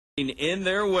In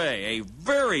their way, a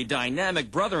very dynamic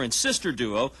brother and sister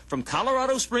duo from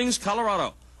Colorado Springs,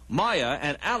 Colorado, Maya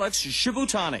and Alex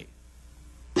Shibutani.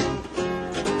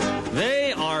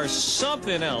 They are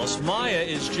something else. Maya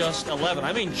is just 11.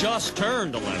 I mean, just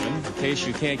turned 11. In case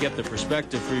you can't get the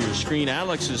perspective for your screen,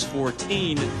 Alex is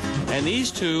 14. And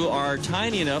these two are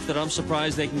tiny enough that I'm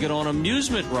surprised they can get on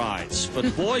amusement rides.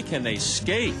 But boy, can they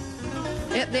skate.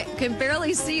 Yeah, they can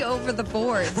barely see over the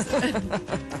boards.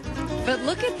 But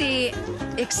look at the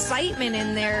excitement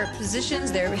in their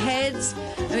positions, their heads.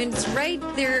 I mean, it's right,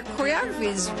 their choreography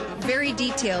is very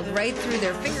detailed, right through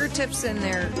their fingertips and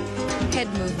their head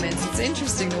movements. It's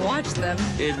interesting to watch them.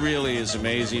 It really is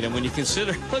amazing. And when you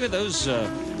consider, look at those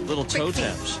little toe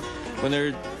taps. When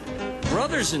they're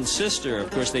brothers and sister, of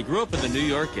course, they grew up in the New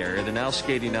York area. They're now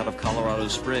skating out of Colorado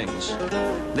Springs.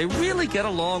 They really get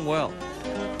along well.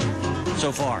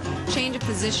 So far. Change of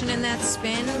position in that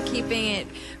spin, keeping it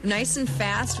nice and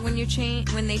fast when you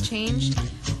when they changed.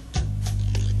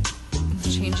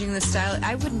 Changing the style.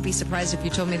 I wouldn't be surprised if you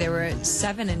told me they were at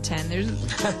 7 and 10. There's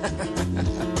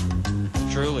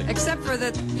Truly. Except for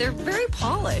that they're very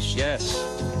polished. Yes.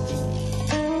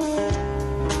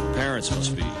 Parents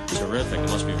must be terrific.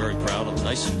 Must be very proud of them.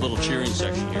 Nice little cheering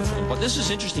section here for them. But this is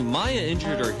interesting. Maya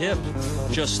injured her hip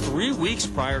just 3 weeks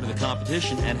prior to the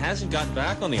competition and hasn't gotten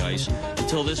back on the ice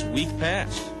until this week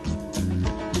past.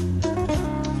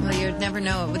 Well, you'd never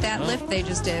know. With that lift they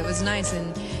just did, it was nice.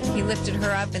 And he lifted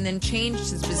her up and then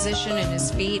changed his position and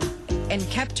his feet and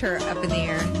kept her up in the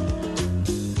air.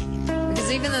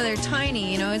 Because even though they're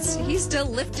tiny, you know, he's still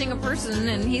lifting a person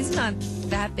and he's not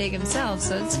that big himself.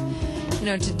 So it's, you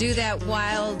know, to do that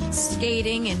while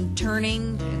skating and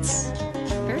turning, it's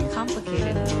very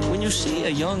complicated. When you see a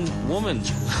young woman,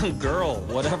 girl,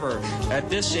 whatever, at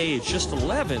this age, just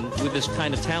 11, with this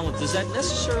kind of talent, does that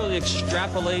necessarily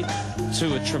extrapolate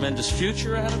to a tremendous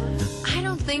future ahead of her? I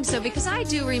don't think so, because I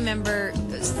do remember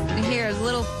here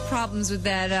little problems with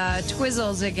that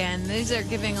Twizzles again. These are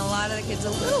giving a lot of the kids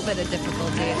a little bit of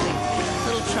difficulty, I think. A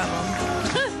little trouble.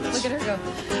 Look at her go.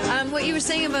 What you were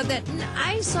saying about that,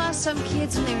 I saw some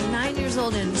kids when they were 9 years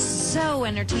old and so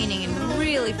entertaining and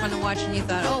really fun to watch, and you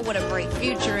thought, oh, what a bright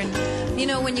future. And, you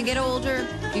know, when you get older,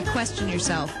 you question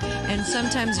yourself. And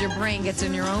sometimes your brain gets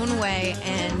in your own way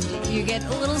and you get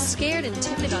a little scared and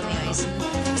timid on the ice.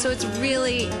 And so it's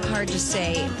really hard to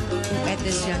say at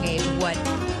this young age what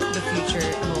the future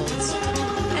holds.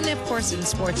 And, of course, in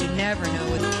sports, you never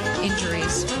know with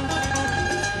injuries.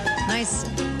 Nice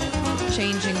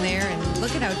changing there, and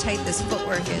look at how tight this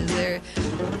footwork is. They're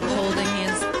holding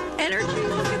hands. Energy,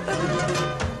 look at them.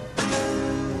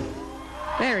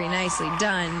 Very nicely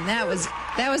done. That was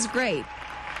great.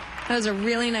 That was a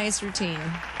really nice routine.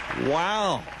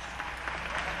 Wow.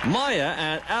 Maya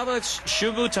and Alex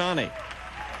Shibutani.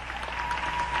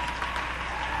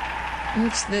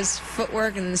 It's this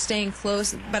footwork and staying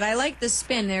close, but I like the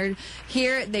spin. They're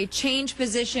here, they change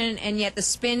position, and yet the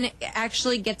spin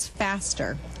actually gets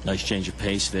faster. Nice change of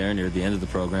pace there near the end of the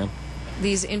program.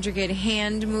 These intricate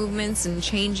hand movements and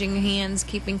changing hands,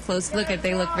 keeping close. Look at,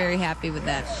 they look very happy with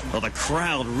that. Well, the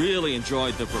crowd really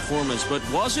enjoyed the performance, but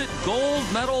was it gold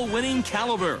medal winning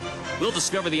caliber? We'll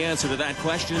discover the answer to that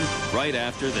question right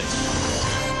after this.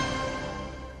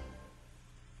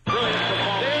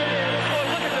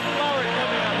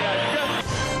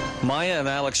 Maya and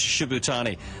Alex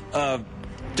Shibutani,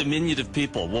 diminutive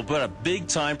people. Well, what a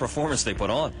big-time performance they put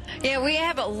on. Yeah, we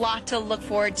have a lot to look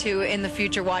forward to in the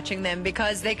future watching them,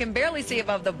 because they can barely see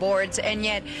above the boards, and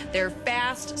yet they're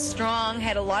fast, strong,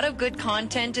 had a lot of good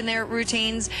content in their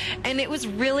routines, and it was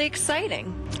really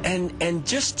exciting. And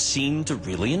just seemed to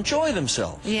really enjoy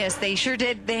themselves. Yes, they sure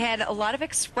did. They had a lot of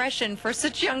expression for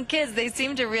such young kids. They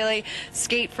seemed to really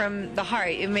skate from the heart.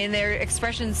 I mean, their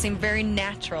expressions seemed very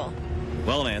natural.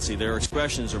 Well, Nancy, their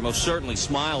expressions are most certainly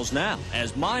smiles now,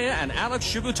 as Maya and Alex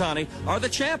Shibutani are the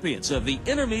champions of the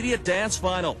Intermediate Dance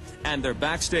Final, and they're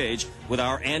backstage with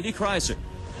our Andy Kreiser.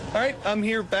 All right, I'm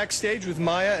here backstage with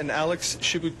Maya and Alex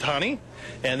Shibutani,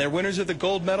 and they're winners of the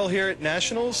gold medal here at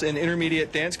Nationals in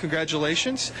Intermediate Dance.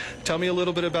 Congratulations. Tell me a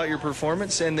little bit about your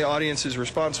performance, and the audience's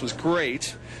response was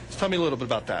great. So tell me a little bit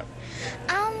about that.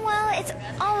 Well, it's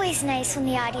always nice when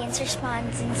the audience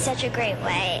responds in such a great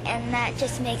way, and that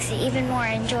just makes it even more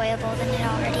enjoyable than it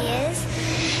already is.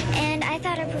 And I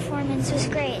thought our performance was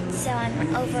great, so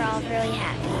I'm overall really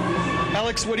happy.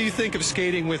 Alex, what do you think of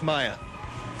skating with Maya?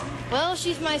 Well,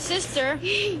 she's my sister,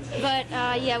 but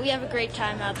yeah, we have a great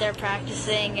time out there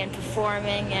practicing and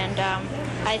performing, and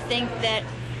I think that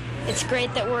it's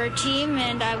great that we're a team,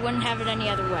 and I wouldn't have it any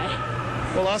other way.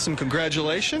 Well, awesome.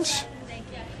 Congratulations. Thank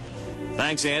you.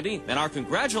 Thanks, Andy. And our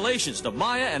congratulations to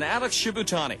Maya and Alex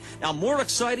Shibutani. Now, more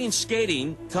exciting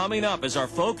skating coming up as our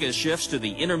focus shifts to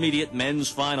the intermediate men's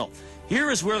final.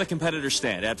 Here is where the competitors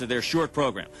stand after their short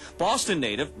program. Boston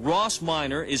native Ross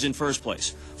Minor is in first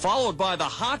place, followed by the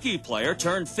hockey player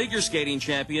turned figure skating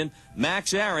champion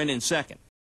Max Aaron in second.